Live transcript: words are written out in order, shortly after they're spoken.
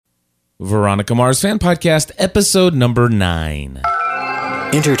Veronica Mars Fan Podcast, episode number 9.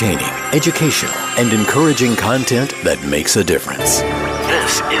 Entertaining, educational, and encouraging content that makes a difference.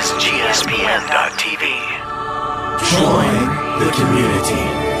 This is GSPN.TV. Join the community.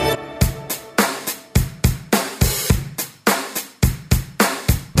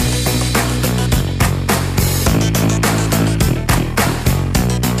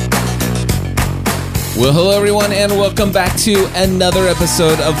 Well, hello everyone, and welcome back to another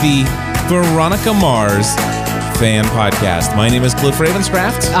episode of the Veronica Mars Fan Podcast. My name is Cliff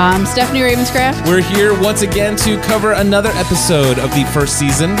Ravenscraft. I'm Stephanie Ravenscraft. We're here once again to cover another episode of the first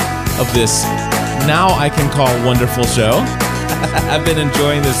season of this now I can call wonderful show. I've been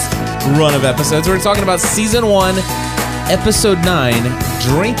enjoying this run of episodes. We're talking about season 1, episode 9,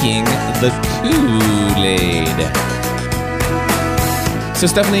 Drinking the Kool-Aid. So,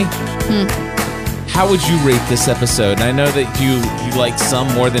 Stephanie, how would you rate this episode? And I know that you like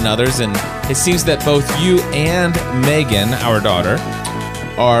some more than others, and it seems that both you and Megan, our daughter,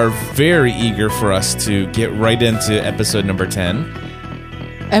 are very eager for us to get right into episode number 10.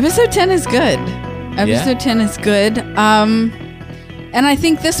 Episode 10 is good. Episode 10 is good. And I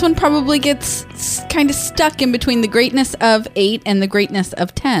think this one probably gets kind of stuck in between the greatness of 8 and the greatness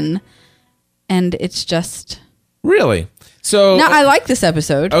of 10. And it's just... Really? So no, I like this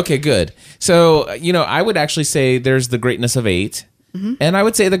episode. Okay, good. So, I would actually say there's the greatness of 8, and I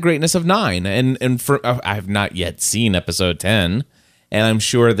would say the greatness of 9. And for I have not yet seen episode 10, and I'm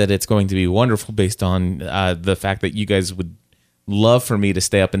sure that it's going to be wonderful based on the fact that you guys would love for me to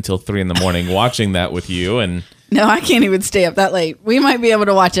stay up until 3 in the morning watching that with you. And no, I can't even stay up that late. We might be able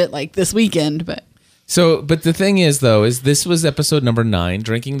to watch it like this weekend, but... But the thing is, though, is this was episode number 9,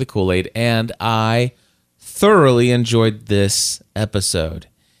 Drinking the Kool-Aid, and I thoroughly enjoyed this episode.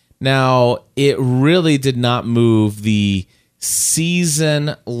 Now, it really did not move the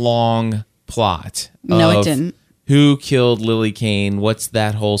season-long plot. No, it didn't. Who killed Lily Kane? What's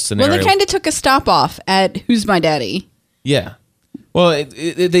that whole scenario? Well, they kind of took a stop off at Who's My Daddy? Yeah. Well,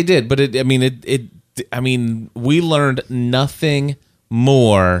 they did, but we learned nothing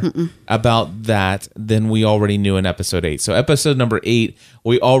more about that than we already knew in episode 8. So, episode number 8,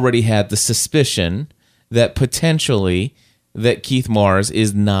 we already had the suspicion that potentially that Keith Mars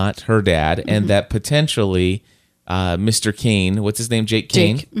is not her dad, and that potentially Mr. Kane, what's his name, Jake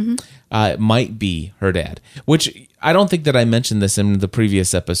Kane, might be her dad. Which I don't think that I mentioned this in the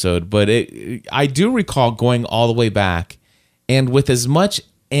previous episode, but I do recall going all the way back, and with as much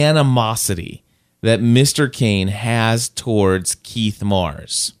animosity that Mr. Kane has towards Keith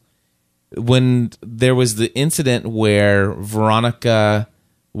Mars, when there was the incident where Veronica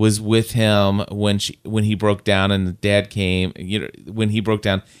was with him when he broke down and Dad came, when he broke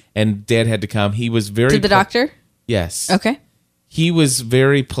down and Dad had to come, he was very... To the doctor? Yes. Okay. He was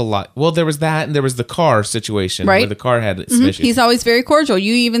very polite. Well, there was that, and there was the car situation, right, where the car had some issues. He's always very cordial.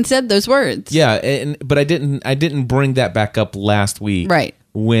 You even said those words. Yeah, but I didn't bring that back up last week. Right.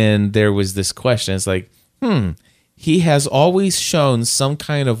 When there was this question. It's like, he has always shown some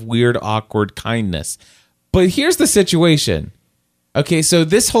kind of weird, awkward kindness. But here's the situation. Okay, so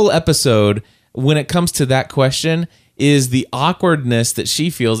this whole episode, when it comes to that question, is the awkwardness that she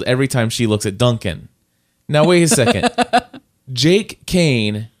feels every time she looks at Duncan. Now, wait a second. Jake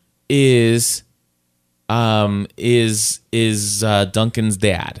Kane is Duncan's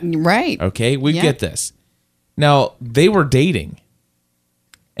dad. Right. Okay, we get this. Now, they were dating.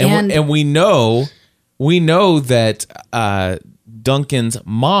 And we know that Duncan's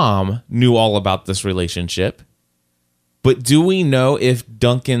mom knew all about this relationship. But do we know if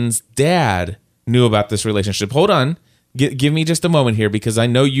Duncan's dad knew about this relationship? Hold on. Give me just a moment here, because I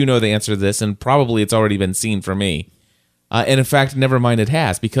know you know the answer to this, and probably it's already been seen for me. And in fact, never mind, it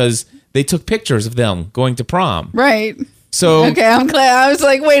has, because they took pictures of them going to prom. Right. So okay, I'm glad. I was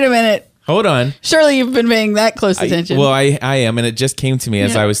like, wait a minute. Hold on. Surely you've been paying that close attention. I am, and it just came to me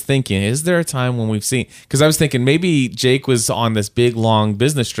as I was thinking, is there a time when we've seen... Because I was thinking maybe Jake was on this big, long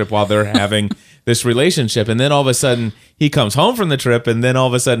business trip while they're having this relationship, and then all of a sudden he comes home from the trip, and then all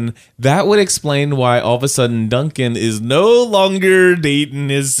of a sudden that would explain why all of a sudden Duncan is no longer dating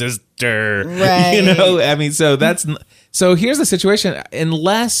his sister. Right. So here's the situation.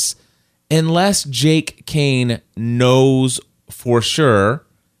 Unless Jake Kane knows for sure...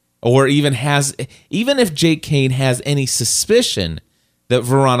 Or even if Jake Kane has any suspicion that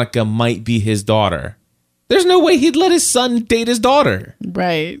Veronica might be his daughter, there's no way he'd let his son date his daughter.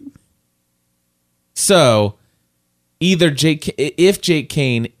 Right. So, if Jake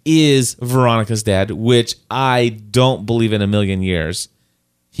Kane is Veronica's dad, which I don't believe in a million years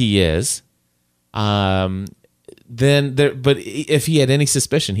he is, then there. But if he had any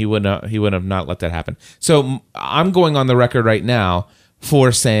suspicion, he would have not let that happen. So I'm going on the record right now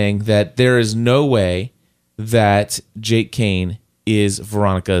for saying that there is no way that Jake Kane is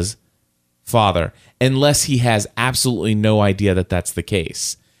Veronica's father unless he has absolutely no idea that that's the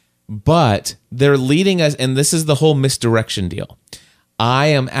case. But they're leading us, and this is the whole misdirection deal. I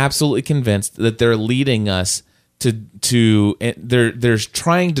am absolutely convinced that they're leading us to they're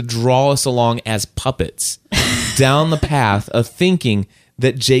trying to draw us along as puppets down the path of thinking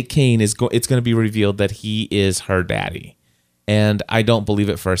that Jake Kane it's going to be revealed that he is her daddy. And I don't believe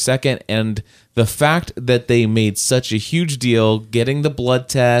it for a second. And the fact that they made such a huge deal getting the blood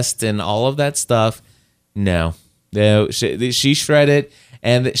test and all of that stuff, no, she shredded it.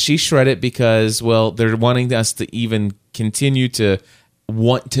 And she shredded it because, well, they're wanting us to even continue to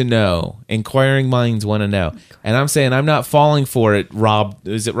want to know. Inquiring minds want to know. And I'm saying I'm not falling for it, Rob.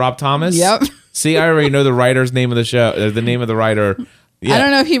 Is it Rob Thomas? Yep. See, I already know the writer's name of the show, the name of the writer. Yeah. I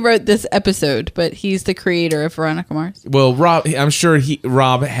don't know if he wrote this episode, but he's the creator of Veronica Mars. Well, Rob, I'm sure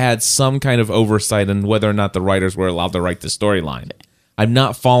Rob had some kind of oversight on whether or not the writers were allowed to write the storyline. I'm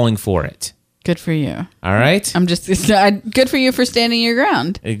not falling for it. Good for you. All right? I'm just good for you for standing your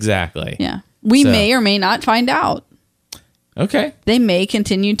ground. Exactly. Yeah. We may or may not find out. Okay. They may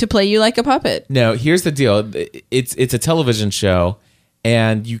continue to play you like a puppet. No, here's the deal. It's a television show,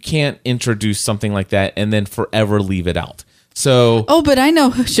 and you can't introduce something like that and then forever leave it out. So, but I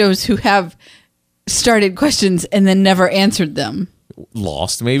know shows who have started questions and then never answered them.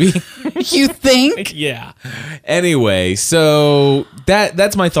 Lost, maybe? You think? Yeah. Anyway, so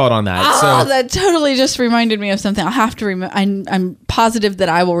that's my thought on that. So that totally just reminded me of something. I'll have to remember. I'm positive that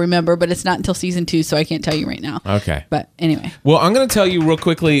I will remember, but it's not until season 2, so I can't tell you right now. Okay. But anyway. Well, I'm going to tell you real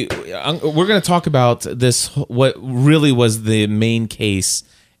quickly. We're going to talk about this, what really was the main case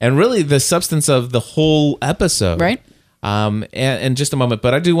and really the substance of the whole episode. Right. In just a moment.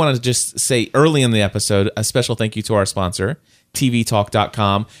 But I do want to just say early in the episode, a special thank you to our sponsor,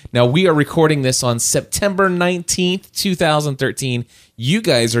 tvtalk.com. Now, we are recording this on September 19th, 2013. You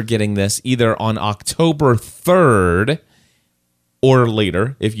guys are getting this either on October 3rd or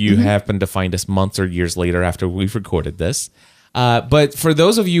later, if you happen to find us months or years later after we've recorded this. But for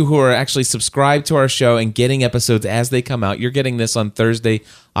those of you who are actually subscribed to our show and getting episodes as they come out, you're getting this on Thursday,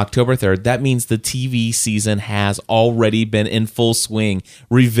 October 3rd. That means the TV season has already been in full swing.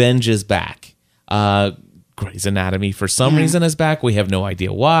 Revenge is back. Grey's Anatomy, for some reason, is back. We have no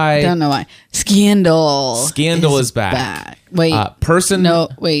idea why. Don't know why. Scandal is back. Wait. No,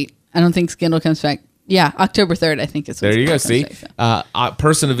 wait. I don't think Scandal comes back. Yeah, October 3rd, I think is when there you go. See, back, so.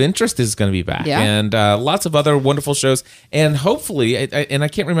 Person of Interest is going to be back, and lots of other wonderful shows. And hopefully, I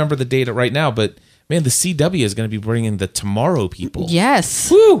can't remember the date right now, but man, the CW is going to be bringing the Tomorrow People. Yes.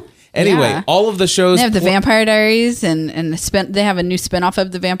 Woo! Anyway, all of the shows. They have the Vampire Diaries, and they have a new spinoff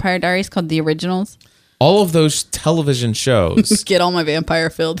of the Vampire Diaries called The Originals. All of those television shows. Get all my vampire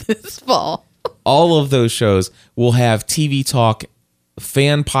filled this fall. All of those shows will have TV Talk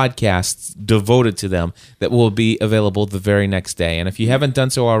fan podcasts devoted to them that will be available the very next day. And if you haven't done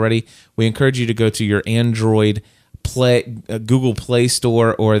so already, we encourage you to go to your Android Google Play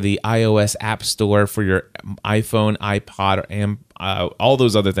Store or the iOS App Store for your iPhone, iPod, and all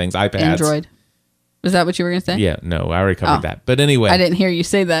those other things, iPads. Android. Was that what you were going to say? Yeah, no, I already covered that. But anyway. I didn't hear you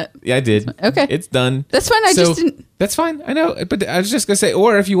say that. Yeah, I did. Okay. It's done. That's fine. I just didn't. That's fine. I know. But I was just going to say,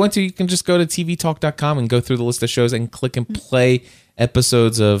 or if you want to, you can just go to tvtalk.com and go through the list of shows and click and play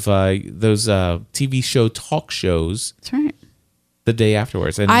episodes of those TV show talk shows. That's right. The day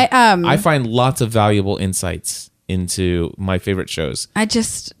afterwards. And I find lots of valuable insights into my favorite shows. I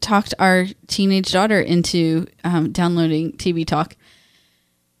just talked our teenage daughter into downloading TV Talk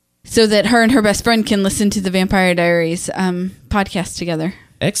so that her and her best friend can listen to the Vampire Diaries podcast together.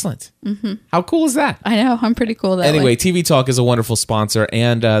 Excellent. Mm-hmm. How cool is that? I know. I'm pretty cool that way. Anyway, TV Talk is a wonderful sponsor,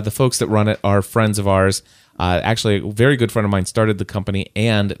 and the folks that run it are friends of ours. Actually, a very good friend of mine started the company,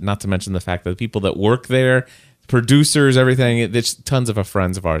 and not to mention the fact that the people that work there, producers, everything, it's tons of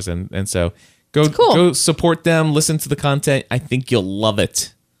friends of ours. And so go support them, listen to the content. I think you'll love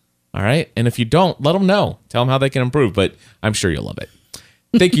it. All right? And if you don't, let them know. Tell them how they can improve, but I'm sure you'll love it.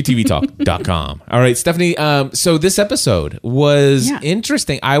 Thank you, tvtalk.com. All right, Stephanie. So this episode was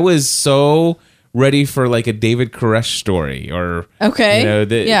interesting. I was so ready for like a David Koresh story, or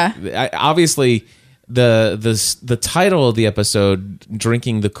obviously the title of the episode,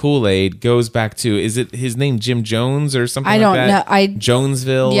 "Drinking the Kool-Aid," goes back to, is it his name Jim Jones or something? I don't know.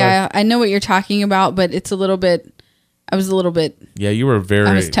 Jonesville. Yeah, I know what you're talking about, but it's a little bit. I was a little bit. Yeah, you were very.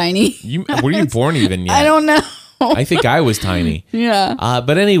 I was tiny. Were you born even yet? I don't know. I think I was tiny. Yeah.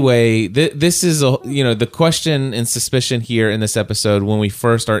 But anyway, this is the question and suspicion here in this episode when we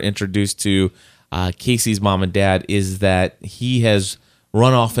first are introduced to Casey's mom and dad is that he has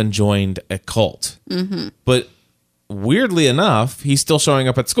run off and joined a cult. Mm-hmm. But weirdly enough, he's still showing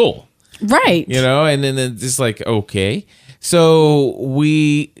up at school. Right. And then it's like, okay. So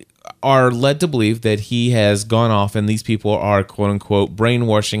we are led to believe that he has gone off and these people are, quote unquote,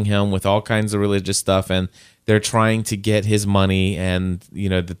 brainwashing him with all kinds of religious stuff. And they're trying to get his money and,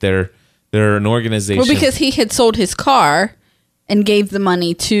 that they're an organization. Well, because he had sold his car and gave the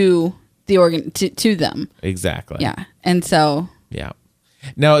money to the to them. Exactly. Yeah. And so. Yeah.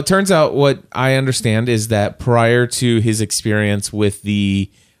 Now, it turns out what I understand is that prior to his experience with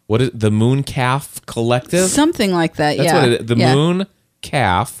the Moon Calf Collective? Something like that, That's what it is. The Moon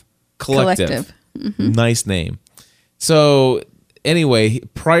Calf Collective. Mm-hmm. Nice name. So, anyway,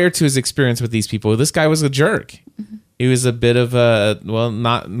 prior to his experience with these people, this guy was a jerk. Mm-hmm. He was a bit of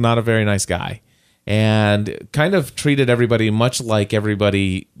not a very nice guy. And kind of treated everybody much like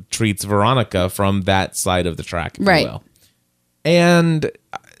everybody treats Veronica from that side of the track, if you will. And,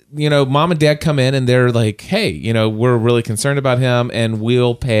 mom and dad come in and they're like, hey, we're really concerned about him and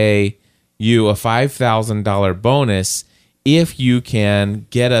we'll pay you a $5,000 bonus if you can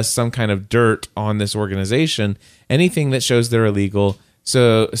get us some kind of dirt on this organization, anything that shows they're illegal,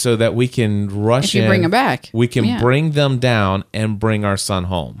 so that we can rush in. Bring them back. We can bring them down and bring our son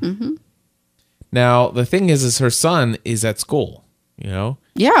home. Mm-hmm. Now, the thing is her son is at school, Yeah.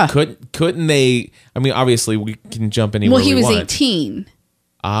 Couldn't they? I mean, obviously, we can jump anywhere we want. Well, he was 18.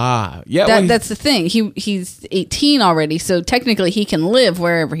 Yeah. That's the thing. He's 18 already, so technically he can live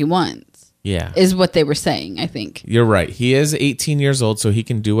wherever he wants. Yeah. Is what they were saying, I think. You're right. He is 18 years old, so he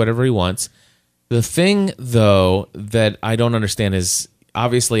can do whatever he wants. The thing, though, that I don't understand is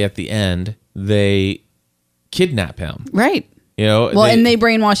obviously at the end, they kidnap him. Right. Well, and they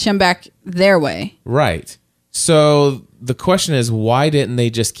brainwash him back their way. Right. So the question is, why didn't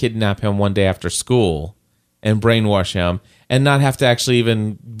they just kidnap him one day after school and brainwash him and not have to actually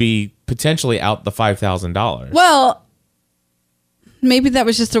even be potentially out the $5,000? Well, maybe that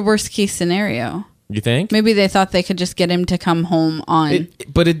was just a worst case scenario. You think? Maybe they thought they could just get him to come home on.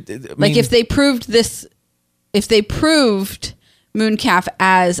 If they proved Mooncalf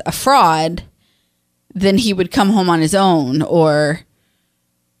as a fraud, then he would come home on his own,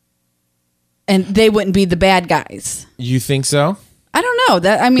 and they wouldn't be the bad guys. You think so? I don't know.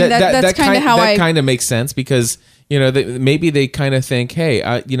 That's kind of how that kind of makes sense because maybe they kind of think,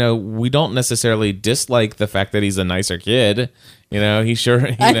 hey, we don't necessarily dislike the fact that he's a nicer kid. He sure.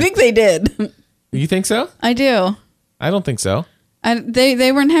 I think they did. You think so? I do. I don't think so.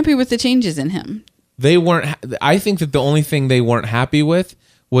 They weren't happy with the changes in him. They weren't. I think that the only thing they weren't happy with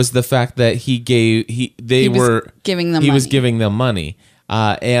was the fact that he was giving them money.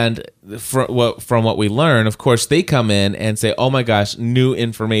 And from what we learn, of course, they come in and say, "Oh my gosh, new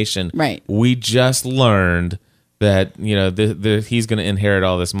information! Right? We just learned that he's going to inherit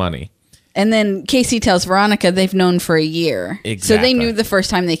all this money." And then Casey tells Veronica they've known for a year, exactly. So they knew the first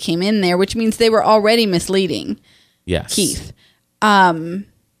time they came in there, which means they were already misleading. Yes, Keith. And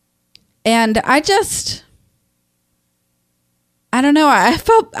I don't know.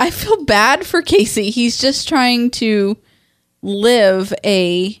 I feel bad for Casey. He's just trying to live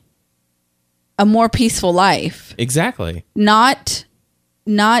a more peaceful life. Exactly. Not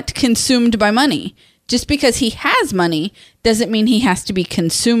consumed by money. Just because he has money doesn't mean he has to be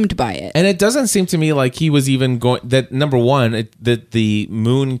consumed by it. And it doesn't seem to me like he was even going... That, number one, that the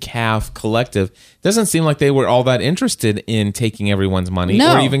Moon Calf Collective doesn't seem like they were all that interested in taking everyone's money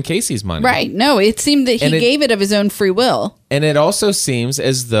or even Casey's money. Right. No, it seemed that he gave it of his own free will. And it also seems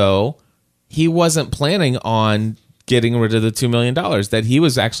as though he wasn't planning on getting rid of the $2 million, that he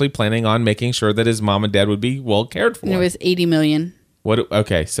was actually planning on making sure that his mom and dad would be well cared for. And it was $80 million. What?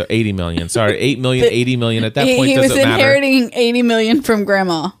 Okay, so $80 million. Sorry, $8 million, $80 million. At that point, he doesn't was matter. inheriting $80 million from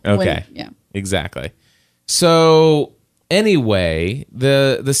grandma. Okay, exactly. So anyway,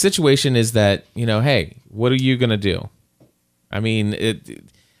 the situation is that hey, what are you gonna do? I mean,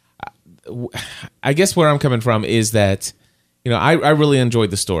 I guess where I'm coming from is that I really enjoyed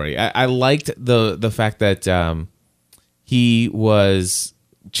the story. I liked the fact that he was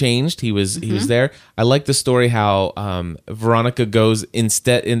changed. He was there. I like the story how Veronica goes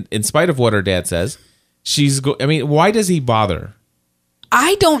instead in spite of what her dad says. Why does he bother?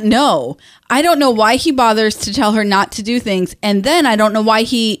 I don't know. I don't know why he bothers to tell her not to do things, and then I don't know why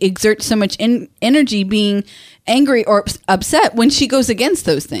he exerts so much energy being angry or upset when she goes against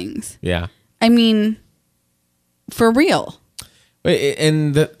those things. Yeah. I mean, for real.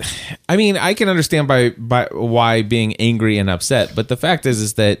 And I mean, I can understand by why being angry and upset, but the fact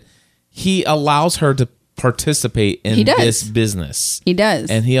is that he allows her to participate in this business. He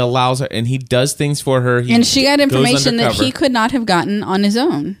does. And he allows her, and he does things for her. And she got information that he could not have gotten on his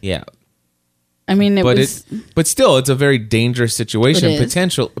own. Yeah. I mean, but still, it's a very dangerous situation.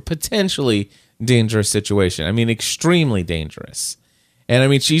 Potentially dangerous situation. I mean, extremely dangerous. And I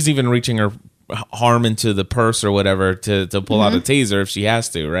mean, she's even reaching her arm into the purse or whatever to pull out a taser if she has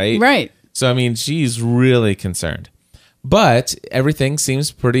to, right? Right. So, I mean, she's really concerned. But everything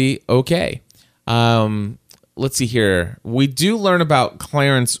seems pretty okay. Let's see here. We do learn about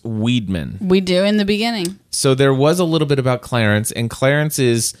Clarence Weedman. We do in the beginning. So there was a little bit about Clarence, and Clarence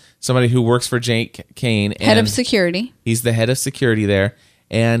is somebody who works for Jake Kane. Head of security. He's the head of security there,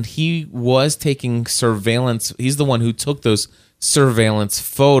 and he was taking surveillance. He's the one who took those surveillance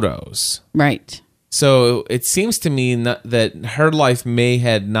photos. Right. So it seems to me that her life may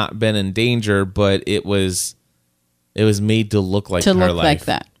had not been in danger, but it was made to look like her life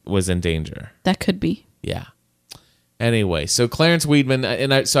was in danger. That could be. Yeah. Anyway, so Clarence Weedman,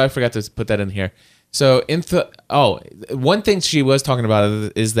 and I forgot to put that in here. So one thing she was talking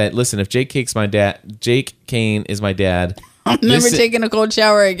about is that, listen, if Jake Kane is my dad, I'm never taking a cold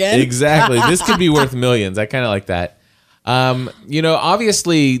shower again. Exactly. This could be worth millions. I kind of like that.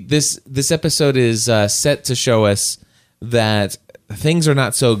 Obviously this episode is set to show us that things are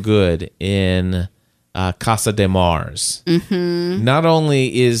not so good in Casa de Mars. Mm-hmm. Not only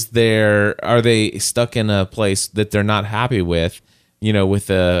are they stuck in a place that they're not happy with,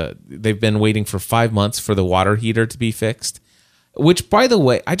 they've been waiting for 5 months for the water heater to be fixed. Which, by the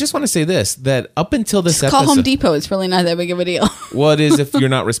way, I just want to say this, that up until this episode... Call Home Depot. It's really not that big of a deal. Well, it is if you're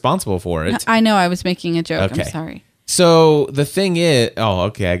not responsible for it. I know. I was making a joke. Okay. I'm sorry. So the thing is... Oh,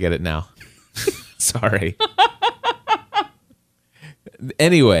 okay. I get it now. Sorry.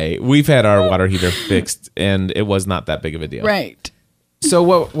 Anyway, we've had our water heater fixed, and it was not that big of a deal. Right. So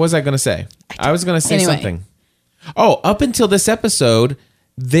what was I going to say? I was going to say something. Oh, up until this episode,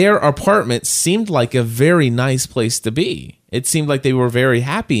 their apartment seemed like a very nice place to be. It seemed like they were very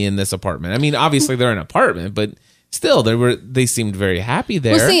happy in this apartment. I mean, obviously they're an apartment, but still, they seemed very happy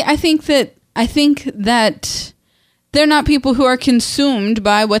there. Well, see, I think that they're not people who are consumed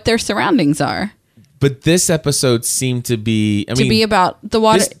by what their surroundings are. But this episode seemed to be about the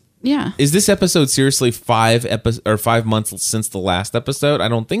water. Yeah. Is this episode seriously 5 months since the last episode? I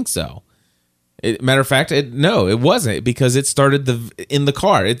don't think so. Matter of fact, no, it wasn't, because it started in the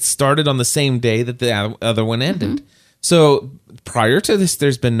car. It started on the same day that the other one ended. Mm-hmm. So prior to this,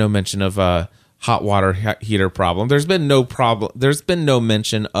 there's been no mention of a hot water heater problem. There's been no problem. There's been no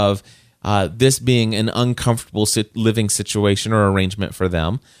mention of this being an uncomfortable living situation or arrangement for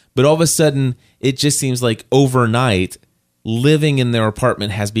them. But all of a sudden, it just seems like overnight, living in their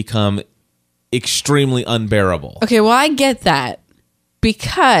apartment has become extremely unbearable. Okay, well, I get that,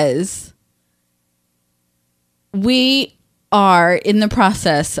 because we are in the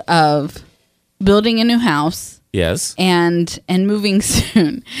process of building a new house. Yes. And moving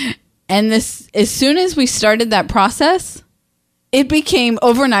soon. And as soon as we started that process, it became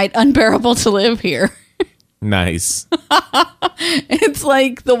overnight unbearable to live here. Nice. It's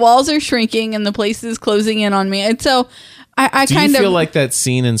like the walls are shrinking and the place is closing in on me. And so I Do kind you of feel like that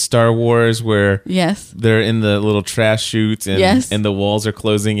scene in Star Wars where they're in the little trash chute and the walls are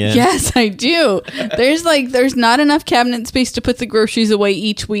closing in? Yes, I do. There's not enough cabinet space to put the groceries away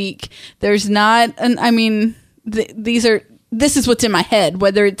each week. There's not, this is what's in my head.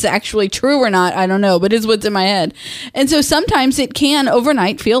 Whether it's actually true or not, I don't know, but it's what's in my head. And so sometimes it can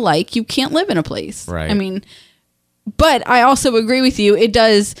overnight feel like you can't live in a place. Right. I mean, but I also agree with you. It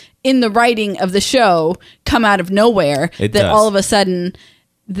does, in the writing of the show, come out of nowhere all of a sudden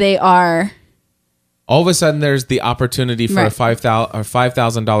they are... All of a sudden there's the opportunity for a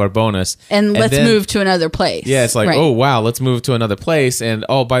 $5,000 bonus. And let's move to another place. Yeah, it's like, oh, wow, let's move to another place. And,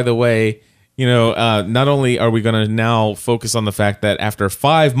 oh, by the way... not only are we going to now focus on the fact that after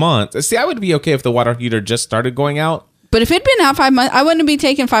 5 months, see, I would be okay if the water heater just started going out. But if it'd been out 5 months, I wouldn't be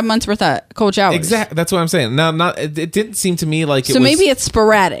taking 5 months worth of cold showers. Exactly. That's what I'm saying. Now, it didn't seem to me like it was. So maybe it's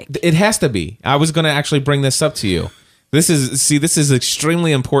sporadic. It has to be. I was going to actually bring this up to you. This is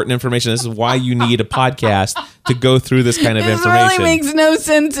extremely important information. This is why you need a podcast to go through this kind of information. This really makes no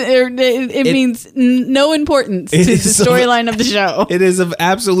sense. It means no importance to the storyline of the show. It is of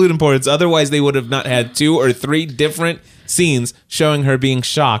absolute importance. Otherwise, they would have not had 2 or 3 different scenes showing her being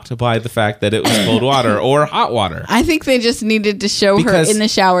shocked by the fact that it was cold water or hot water. I think they just needed to show her in the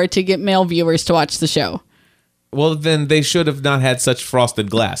shower to get male viewers to watch the show. Well, then they should have not had such frosted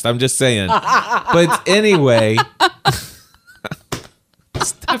glass. I'm just saying. But anyway,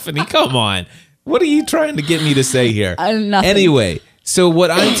 Stephanie, come on. What are you trying to get me to say here? Nothing. Anyway, so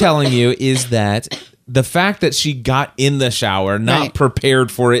what I'm telling you is that the fact that she got in the shower, not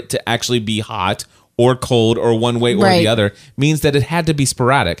prepared for it to actually be hot or cold or one way or the other, means that it had to be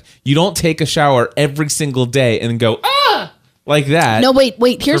sporadic. You don't take a shower every single day and go, like that. No, wait.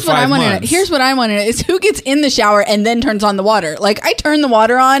 Here's what I want to know. Here's what I want to know is who gets in the shower and then turns on the water. Like, I turn the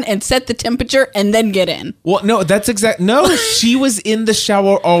water on and set the temperature and then get in. Well, no, that's No, she was in the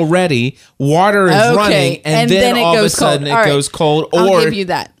shower already. Water is running, and then all of a sudden it goes cold. Or, I'll give you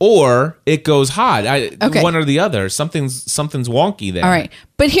that. Or it goes hot. One or the other. Something's wonky there. All right.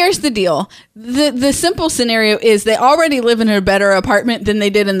 But here's the deal. The simple scenario is they already live in a better apartment than they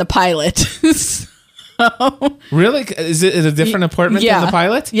did in the pilot. Really? Is it a different apartment than the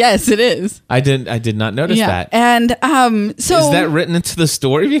pilot? Yes, it is. I did not notice that. And so is that written into the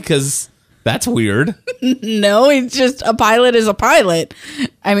story? Because that's weird. No, it's just a pilot is a pilot.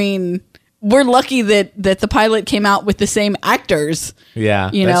 I mean, we're lucky that the pilot came out with the same actors.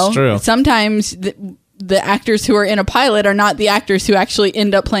 Yeah, that's true. Sometimes the actors who are in a pilot are not the actors who actually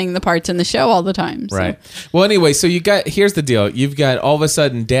end up playing the parts in the show all the time. So. Right. Well, anyway, so here's the deal. You've got all of a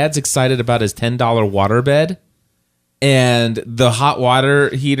sudden Dad's excited about his $10 waterbed, and the hot water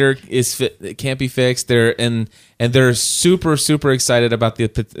heater can't be fixed. They're super, super excited about the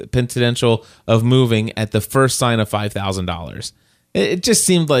potential of moving at the first sign of $5,000. It just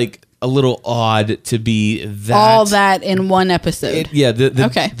seemed like a little odd to be that all that in one episode.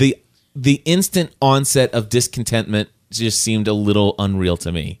 The instant onset of discontentment just seemed a little unreal to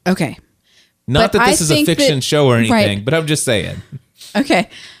me. Okay. Not that this is a fiction show or anything, but I'm just saying. Okay.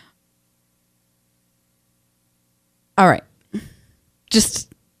 All right.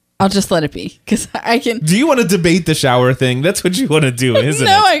 I'll just let it be because I can. Do you want to debate the shower thing? That's what you want to do, isn't it?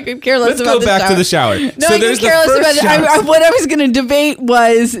 No, I could care less about the shower. Let's go back to the shower. No, so I could care less about it. What I was going to debate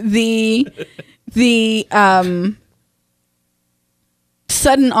was the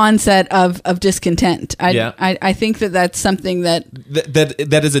sudden onset of discontent. I think that's something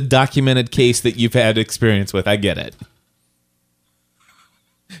that is a documented case that you've had experience with. I get it.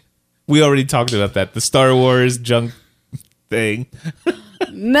 We already talked about that. The Star Wars junk thing.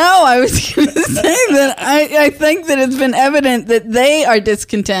 No, I was going to say that I think that it's been evident that they are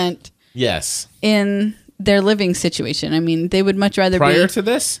discontent. Yes. In their living situation. I mean, they would much rather prior to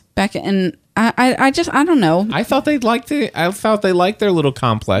this back in. I don't know. I thought they liked their little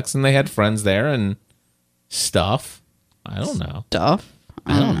complex and they had friends there and stuff. I don't know.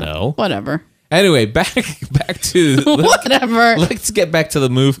 I don't know. Whatever. Anyway, back to whatever. Let's get back to the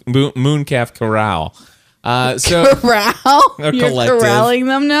Mooncalf Corral. Corral? You're corralling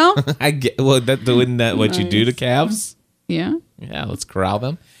them now? I get. Well, isn't that what you do to calves? Yeah. Yeah. Let's corral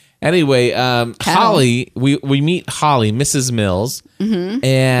them. Anyway, Holly, we meet Holly, Mrs. Mills, and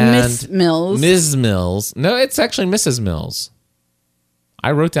Ms. Mills. No, it's actually Mrs. Mills.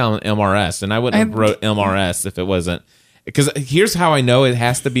 I wrote down MRS, and I wouldn't have wrote MRS if it wasn't. Because here's how I know it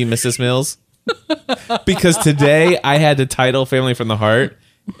has to be Mrs. Mills. Because today I had the title Family from the Heart,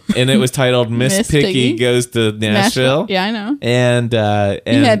 and it was titled Miss Piggy Goes to Nashville. Yeah, I know. And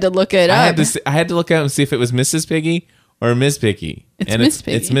you had to look it up. I had to look out and see if it was Mrs. Piggy or Miss Piggy.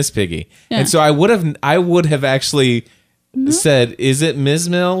 It's Miss Piggy. Yeah. And so I would have actually said, is it Ms.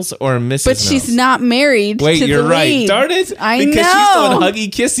 Mills or Mrs. Mills? But she's not married. Wait, to you're the right. lead. Darn it. I because know. She's doing huggy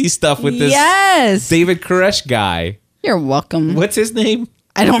kissy stuff with this David Koresh guy. You're welcome. What's his name?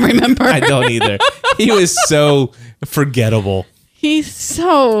 I don't remember. I don't either. He was so forgettable. He's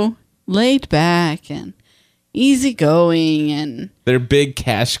so laid back and easygoing, and their big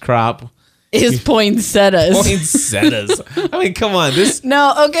cash crop is poinsettias. Poinsettias. I mean, come on.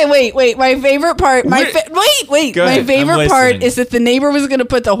 No, okay, wait. My favorite part. My favorite part is that the neighbor was going to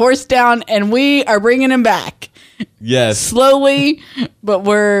put the horse down, and we are bringing him back. Yes, slowly, but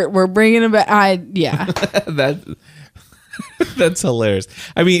we're bringing him back. That's hilarious.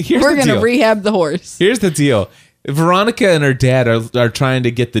 I mean, we're going to rehab the horse. Here's the deal. Veronica and her dad are trying to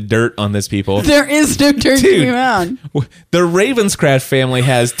get the dirt on this people. There is no dirt to be found. The Ravenscraft family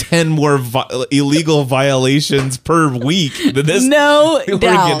has 10 more illegal violations per week than this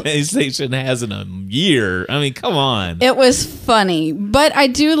organization has in a year. I mean, come on. It was funny, but I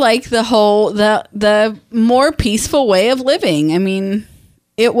do like the more peaceful way of living. I mean,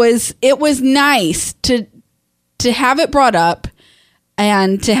 it was nice to have it brought up.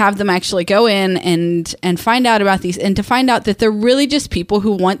 And to have them actually go in and find out about these, and to find out that they're really just people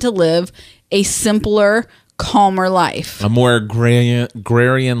who want to live a simpler, calmer life. A more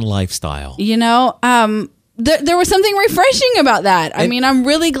agrarian lifestyle. You know, there was something refreshing about that. I mean, I'm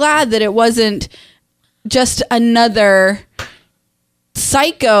really glad that it wasn't just another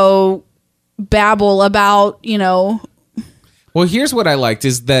psycho babble about, Well, here's what I liked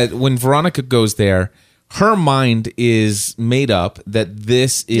is that when Veronica goes there, her mind is made up that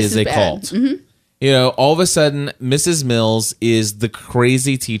this is a bad. cult. Mm-hmm. All of a sudden, Mrs. Mills is the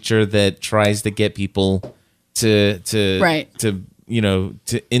crazy teacher that tries to get people to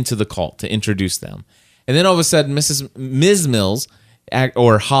into the cult, to introduce them. And then all of a sudden, Ms. Mills,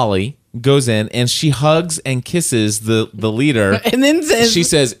 or Holly, goes in and she hugs and kisses the leader. And then she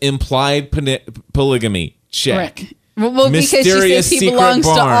says, implied polygamy, check. Right. Well, because she says he belongs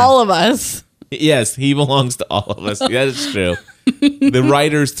to all of us. Yes, he belongs to all of us. That is true. The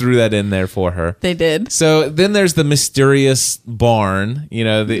writers threw that in there for her. They did. So then there's the mysterious barn.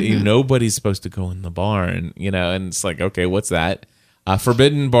 Nobody's supposed to go in the barn. And it's like, okay, what's that?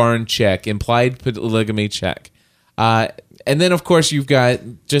 Forbidden barn, check. Implied polygamy, check. And then, of course, you've got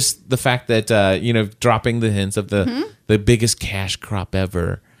just the fact that dropping the hints of the biggest cash crop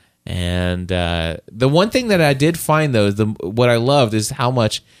ever. And the one thing that I did find, though, what I loved is how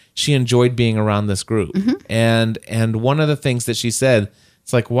much she enjoyed being around this group. And one of the things that she said,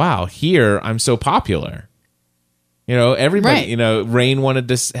 it's like, wow, here I'm so popular. Everybody, right. Rain wanted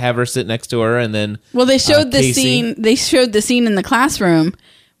to have her sit next to her, and then they showed the Casey. scene. They showed the scene in the classroom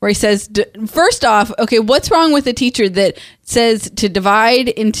where he says, first off, okay, what's wrong with a teacher that says to divide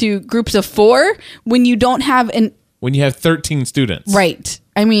into groups of 4 when you don't have when you have 13 students? Right.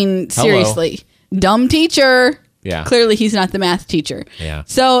 I mean, seriously. Dumb teacher. Yeah. Clearly, he's not the math teacher. Yeah.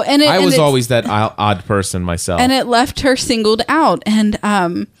 So, I was always that odd person myself. And it left her singled out. And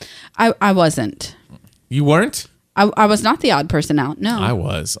I wasn't. You weren't? I was not the odd person out. No. I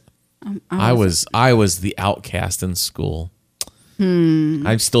was. I was the outcast in school.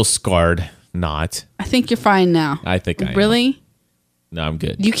 I'm still scarred. Not. I think you're fine now. I think I am. Really? No, I'm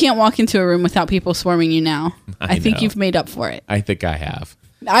good. You can't walk into a room without people swarming you now. I think know. you've made up for it. I think I have.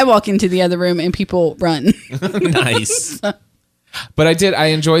 I walk into the other room and people run. Nice. But I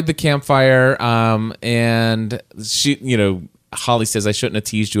enjoyed the campfire. And she, Holly says, I shouldn't have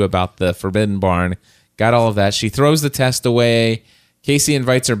teased you about the Forbidden Barn. Got all of that. She throws the test away. Casey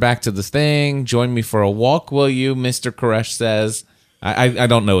invites her back to the thing. Join me for a walk, will you? Mr. Koresh says. I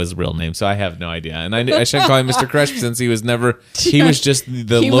don't know his real name, so I have no idea. And I shouldn't call him Mr. Koresh since he was never... He was just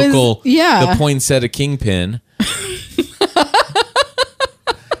the local... The poinsettia kingpin.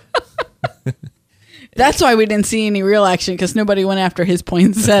 That's why we didn't see any real action, because nobody went after his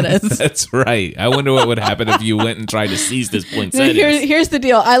poinsettias. That's right. I wonder what would happen if you went and tried to seize this poinsettias. Here's the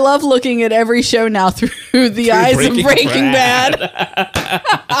deal. I love looking at every show now through the eyes of Breaking Bad.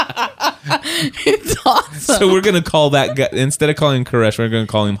 It's awesome. So we're going to call that guy, instead of calling him Koresh, we're going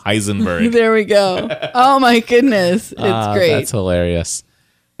to call him Heisenberg. There we go. Oh my goodness. It's great. That's hilarious.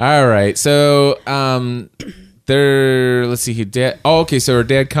 All right. So let's see. So her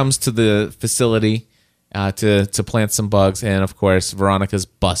dad comes to the facility to plant some bugs, and of course Veronica's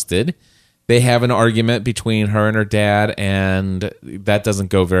busted. They have an argument between her and her dad, and that doesn't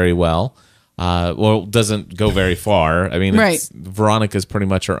go very well. Doesn't go very far. I mean, right. Veronica's pretty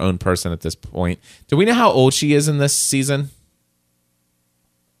much her own person at this point. Do we know how old she is in this season?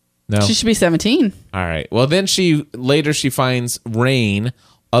 No. She should be 17. All right. Well, then she finds Rain,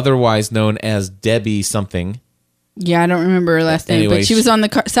 otherwise known as Debbie something. Yeah, I don't remember her last name, but she was on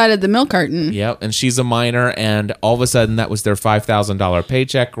the side of the milk carton. Yep, and she's a minor, and all of a sudden that was their $5,000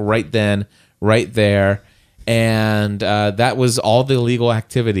 paycheck right then, right there. And that was all the illegal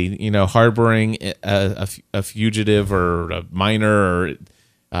activity, harboring a fugitive or a minor or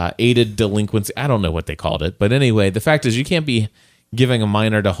aided delinquency. I don't know what they called it. But anyway, the fact is you can't be giving a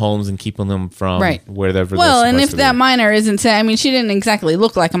minor to homes and keeping them from wherever they're supposed to be. Well, and if that minor isn't, she didn't exactly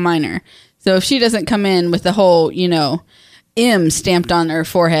look like a minor. So if she doesn't come in with the whole, M stamped on her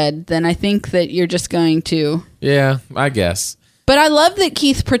forehead, then I think that you're just going to... Yeah, I guess. But I love that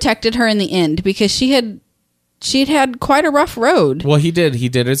Keith protected her in the end, because she'd had quite a rough road. Well, he did. He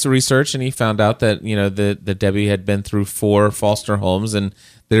did his research, and he found out that, that Debbie had been through 4 foster homes, and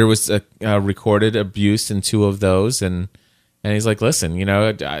there was a recorded abuse in 2 of those, and he's like, listen,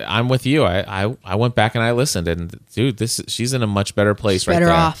 I'm with you. I went back and I listened, and dude, she's in a much better place right there.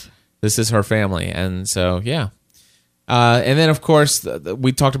 Better off. This is her family. And so, yeah. And then, of course,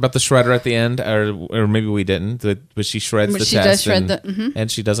 we talked about the shredder at the end, or maybe we didn't, but she shreds the test. Does shred and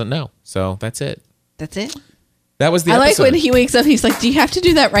she doesn't know. So that's it. That's it. That was the episode. episode. Like when he wakes up, he's like, do you have to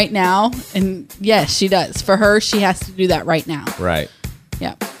do that right now? And yes, she does. For her, she has to do that right now. Right.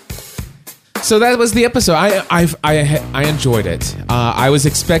 Yeah. So that was the episode. I enjoyed it. I was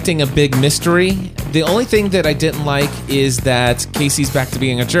expecting a big mystery. The only thing that I didn't like is that Casey's back to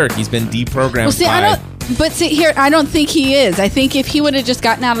being a jerk. He's been deprogrammed But see here, I don't think he is. I think if he would have just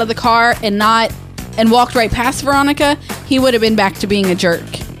gotten out of the car and walked right past Veronica, he would have been back to being a jerk.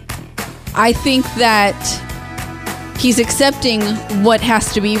 I think that he's accepting what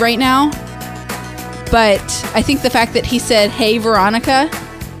has to be right now. But I think the fact that he said, "Hey, Veronica,"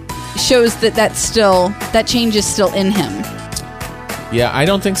 shows that change is still in him. Yeah, I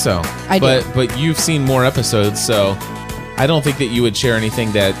don't think so. But you've seen more episodes, so I don't think that you would share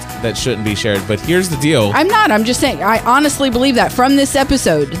anything that shouldn't be shared. But here's the deal. I'm just saying, I honestly believe that from this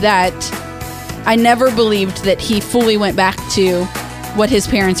episode, that I never believed that he fully went back to what his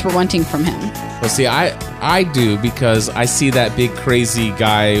parents were wanting from him. Well, see, I do, because I see that big crazy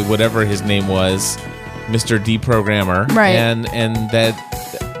guy, whatever his name was, Mr. Deprogrammer. Right. And that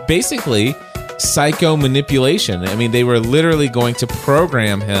basically psycho manipulation. I mean, they were literally going to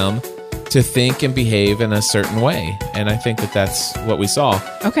program him to think and behave in a certain way. And I think that that's what we saw.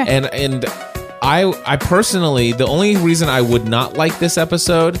 Okay. And I personally, the only reason I would not like this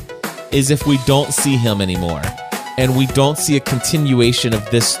episode is if we don't see him anymore. And we don't see a continuation of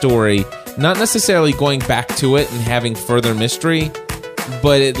this story, not necessarily going back to it and having further mystery,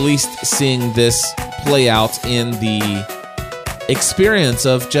 but at least seeing this play out in the experience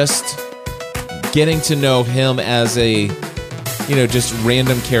of just getting to know him as a, just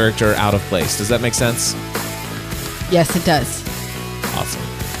random character out of place. Does that make sense? Yes, it does. Awesome.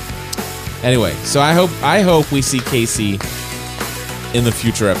 Anyway, so I hope we see Casey in the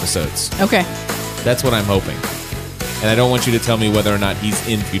future episodes. Okay. That's what I'm hoping. And I don't want you to tell me whether or not he's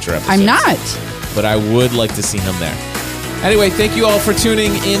in future episodes. I'm not. But I would like to see him there. Anyway, thank you all for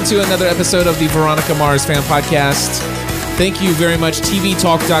tuning into another episode of the Veronica Mars Fan Podcast. Thank you very much,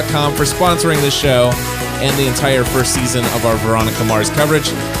 tvtalk.com, for sponsoring this show and the entire first season of our Veronica Mars coverage.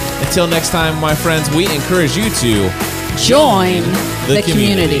 Until next time, my friends, we encourage you to join the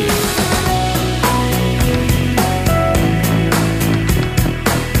community.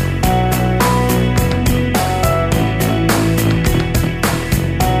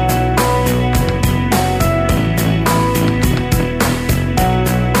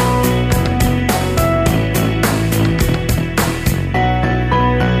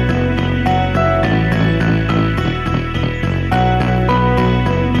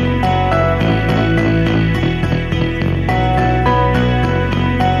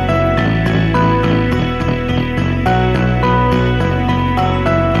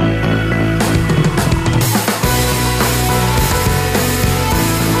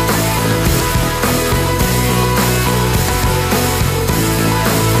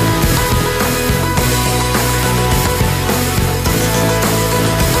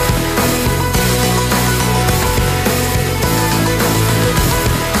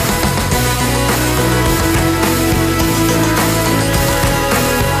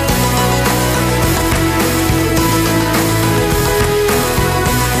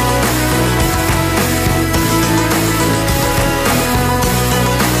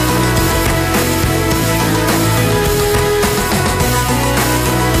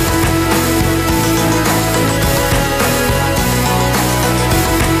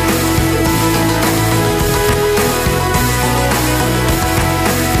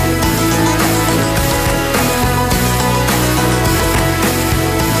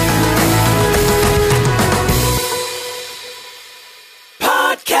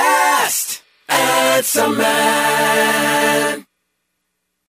 It's a man.